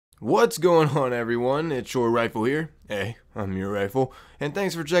What's going on, everyone? It's your rifle here. Hey, I'm your rifle, and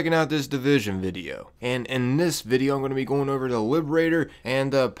thanks for checking out this division video. And in this video, I'm going to be going over the Liberator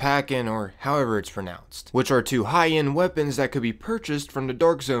and the Pakhan, or however it's pronounced, which are two high-end weapons that could be purchased from the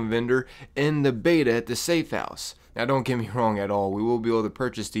Dark Zone vendor in the beta at the safe house. Now, don't get me wrong at all, we will be able to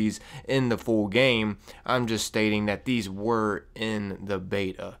purchase these in the full game. I'm just stating that these were in the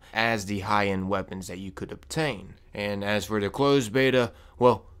beta as the high-end weapons that you could obtain. And as for the closed beta,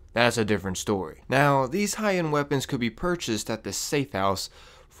 well, that's a different story. Now, these high-end weapons could be purchased at the safe house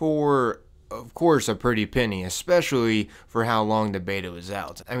for, of course, a pretty penny, especially for how long the beta was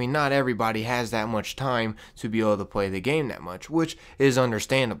out. I mean, not everybody has that much time to be able to play the game that much, which is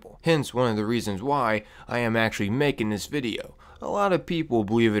understandable. Hence, one of the reasons why I am actually making this video. A lot of people,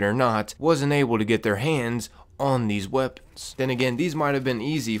 believe it or not, wasn't able to get their hands on these weapons. Then again, these might have been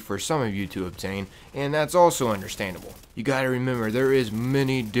easy for some of you to obtain, and that's also understandable. You gotta remember, there is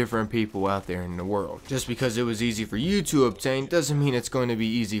many different people out there in the world. Just because it was easy for you to obtain doesn't mean it's going to be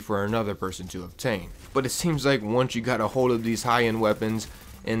easy for another person to obtain. But it seems like once you got a hold of these high-end weapons,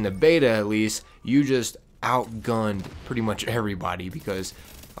 in the beta at least, you just outgunned pretty much everybody because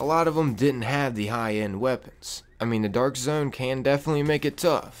a lot of them didn't have the high-end weapons. I mean, the Dark Zone can definitely make it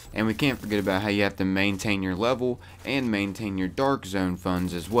tough. And we can't forget about how you have to maintain your level and maintain your Dark Zone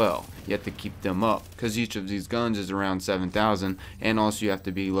funds as well. You have to keep them up because each of these guns is around 7,000, and also you have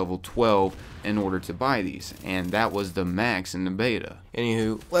to be level 12 in order to buy these, and that was the max in the beta.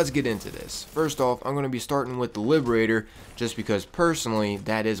 Anywho, let's get into this. First off, I'm going to be starting with the Liberator just because personally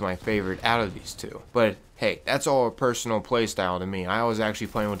that is my favorite out of these two. But hey, that's all a personal playstyle to me. I was actually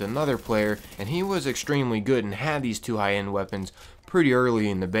playing with another player, and he was extremely good and had these two high-end weapons pretty early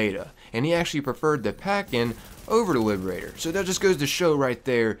in the beta, and he actually preferred the Pakhan over the Liberator. So that just goes to show right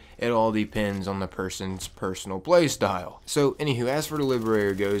there, it all depends on the person's personal playstyle. So anywho, as for the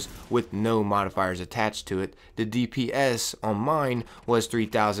Liberator goes, with no modifiers attached to it, the DPS on mine was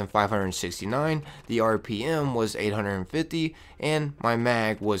 3,569, the RPM was 850, and my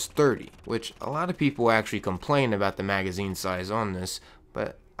mag was 30, which a lot of people actually complain about the magazine size on this,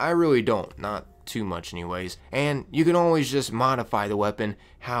 but I really don't, not too much anyways. And you can always just modify the weapon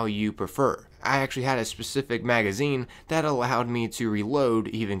how you prefer. I actually had a specific magazine that allowed me to reload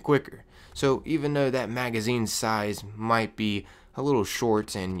even quicker. So even though that magazine size might be a little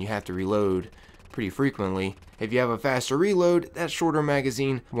short and you have to reload pretty frequently, if you have a faster reload, that shorter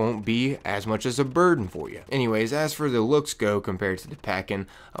magazine won't be as much as a burden for you. Anyways, as for the looks go compared to the Pakhan,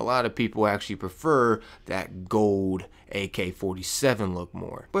 a lot of people actually prefer that gold AK-47 look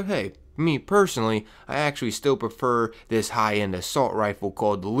more. But hey, me personally, I actually still prefer this high-end assault rifle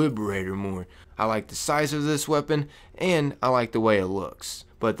called the Liberator more. I like the size of this weapon, and I like the way it looks.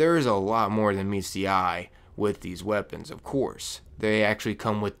 But there is a lot more than meets the eye with these weapons, of course. They actually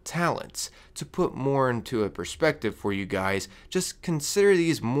come with talents. To put more into a perspective for you guys, just consider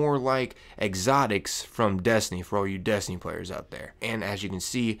these more like exotics from Destiny for all you Destiny players out there. And as you can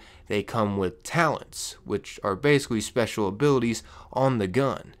see, they come with talents, which are basically special abilities on the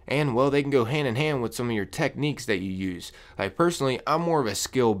gun. And well, they can go hand in hand with some of your techniques that you use. Like personally, I'm more of a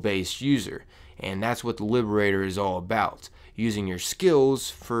skill-based user, and that's what the Liberator is all about. Using your skills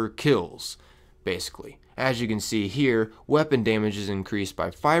for kills, basically. As you can see here, weapon damage is increased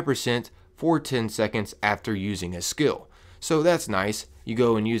by 5% for 10 seconds after using a skill. So that's nice. You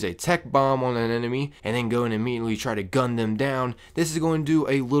go and use a tech bomb on an enemy and then go and immediately try to gun them down. This is going to do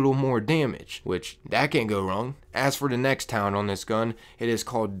a little more damage, which that can't go wrong. As for the next talent on this gun, it is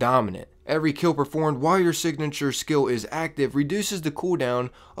called Dominant. Every kill performed while your signature skill is active reduces the cooldown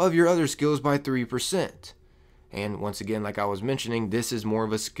of your other skills by 3%. And once again, like I was mentioning, this is more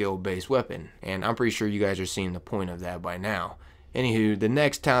of a skill-based weapon. And I'm pretty sure you guys are seeing the point of that by now. Anywho, the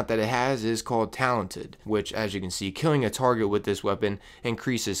next talent that it has is called Talented, which as you can see, killing a target with this weapon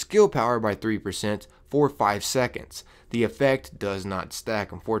increases skill power by 3% for 5 seconds. The effect does not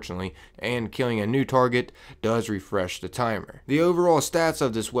stack, unfortunately, and killing a new target does refresh the timer. The overall stats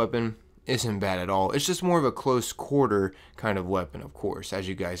of this weapon isn't bad at all. It's just more of a close quarter kind of weapon, of course. As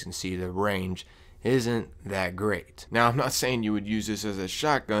you guys can see, the range isn't that great. Now, I'm not saying you would use this as a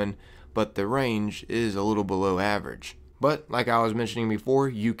shotgun, but the range is a little below average. But like I was mentioning before,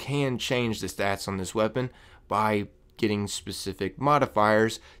 you can change the stats on this weapon by getting specific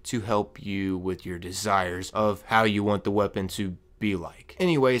modifiers to help you with your desires of how you want the weapon to be like.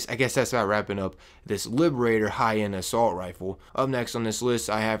 Anyways, I guess that's about wrapping up this Liberator high-end assault rifle. Up next on this list,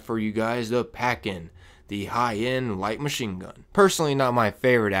 I have for you guys the Pakhan, the high-end light machine gun. Personally, not my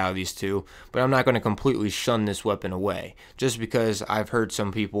favorite out of these two, but I'm not going to completely shun this weapon away, just because I've heard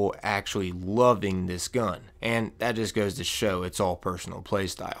some people actually loving this gun, and that just goes to show it's all personal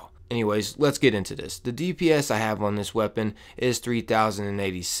playstyle. Anyways, let's get into this. The DPS I have on this weapon is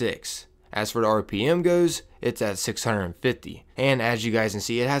 3086. As for the RPM goes, it's at 650. And as you guys can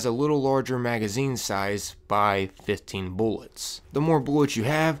see, it has a little larger magazine size by 15 bullets. The more bullets you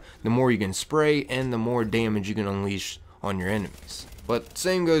have, the more you can spray and the more damage you can unleash on your enemies. But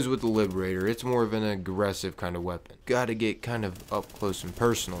same goes with the Liberator, it's more of an aggressive kind of weapon. Gotta get kind of up close and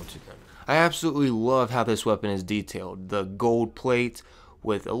personal to them. I absolutely love how this weapon is detailed. The gold plate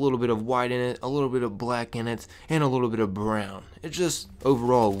with a little bit of white in it, a little bit of black in it, and a little bit of brown. It just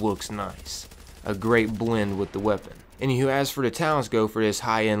overall looks nice. A great blend with the weapon. Anywho, as for the talents go for this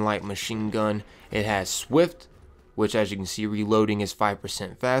high-end light machine gun, it has Swift, which as you can see reloading is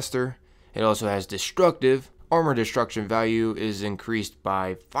 5% faster. It also has Destructive. Armor destruction value is increased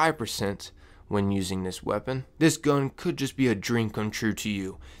by 5% when using this weapon. This gun could just be a dream come true to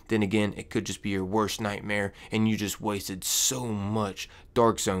you. Then again, it could just be your worst nightmare and you just wasted so much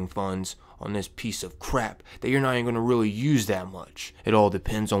Dark Zone funds on this piece of crap that you're not even going to really use that much. It all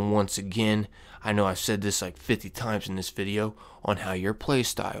depends on, once again, I know I've said this like 50 times in this video, on how your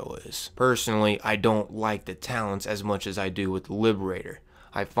playstyle is. Personally, I don't like the talents as much as I do with the Liberator.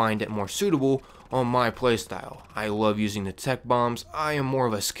 I find it more suitable on my playstyle. I love using the tech bombs. I am more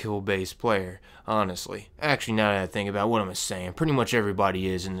of a skill-based player, honestly. Actually, now that I think about what I'm saying, pretty much everybody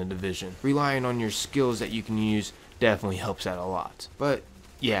is in the division. Relying on your skills that you can use definitely helps out a lot. But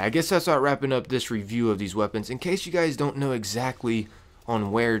yeah, I guess that's about wrapping up this review of these weapons. In case you guys don't know exactly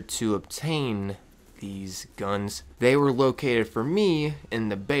on where to obtain these guns, they were located for me in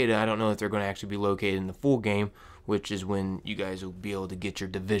the beta. I don't know if they're going to actually be located in the full game, which is when you guys will be able to get your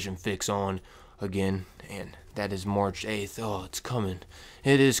division fix on again, and that is March 8th. Oh, it's coming.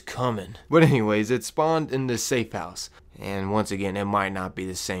 It is coming. But anyways, it spawned in the safe house, and once again, it might not be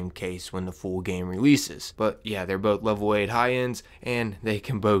the same case when the full game releases. But yeah, they're both level 8 high ends, and they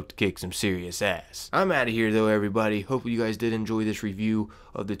can both kick some serious ass. I'm out of here though, everybody. Hope you guys did enjoy this review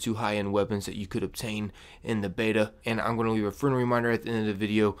of the 2 high-end weapons that you could obtain in the beta, and I'm going to leave a friendly reminder at the end of the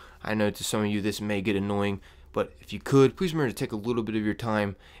video. I know to some of you this may get annoying, but if you could, please remember to take a little bit of your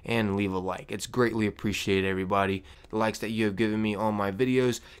time and leave a like. It's greatly appreciated, everybody. The likes that you have given me on my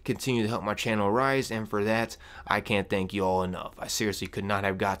videos continue to help my channel rise, and for that, I can't thank you all enough. I seriously could not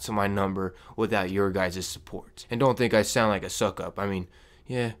have got to my number without your guys' support. And don't think I sound like a suck-up. I mean,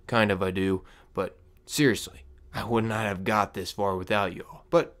 yeah, kind of I do, but seriously, I would not have got this far without you all.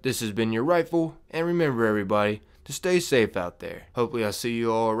 But this has been your Rifle, and remember, everybody, to stay safe out there. Hopefully I'll see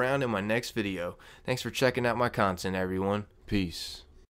you all around in my next video. Thanks for checking out my content, everyone. Peace.